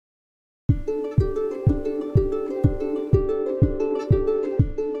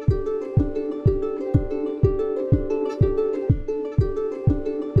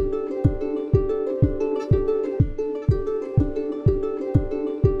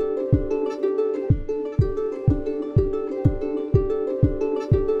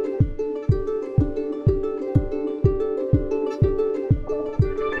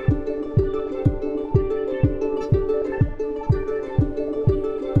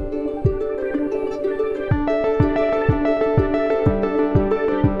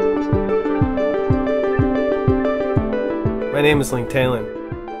My name is Linc Thelen,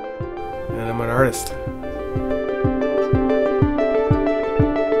 and I'm an artist.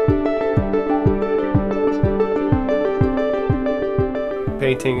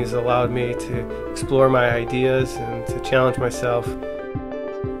 Painting has allowed me to explore my ideas and to challenge myself.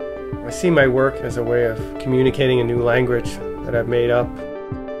 I see my work as a way of communicating a new language that I've made up,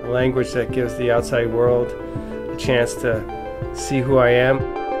 a language that gives the outside world a chance to see who I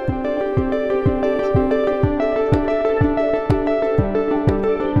am.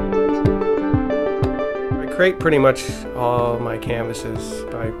 I create pretty much all my canvases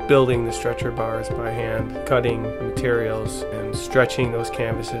by building the stretcher bars by hand, cutting materials and stretching those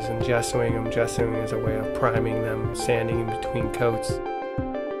canvases and gessoing them. Gessoing is a way of priming them, sanding in between coats.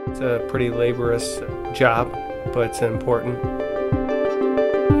 It's a pretty laborious job, but it's important.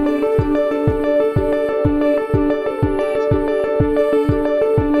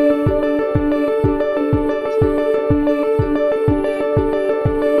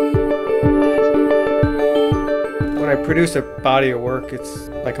 When I produce a body of work, it's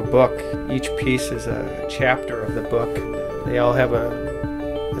like a book. Each piece is a chapter of the book. They all have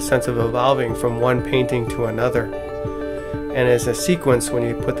a sense of evolving from one painting to another. And as a sequence, when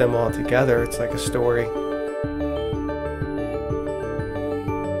you put them all together, it's like a story.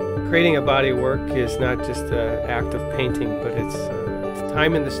 Creating a body of work is not just an act of painting, but it's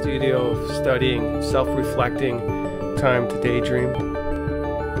time in the studio of studying, self-reflecting, time to daydream.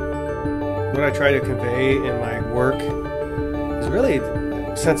 What I try to convey in my work is really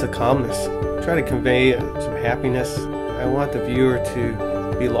a sense of calmness. I try to convey some happiness. I want the viewer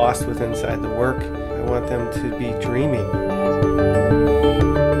to be lost within inside the work. I want them to be dreaming.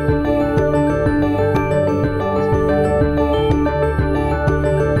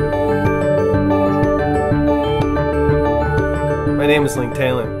 My name is Linc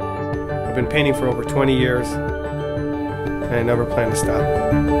Thelen. I've been painting for over 20 years, and I never plan to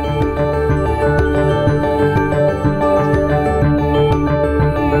stop.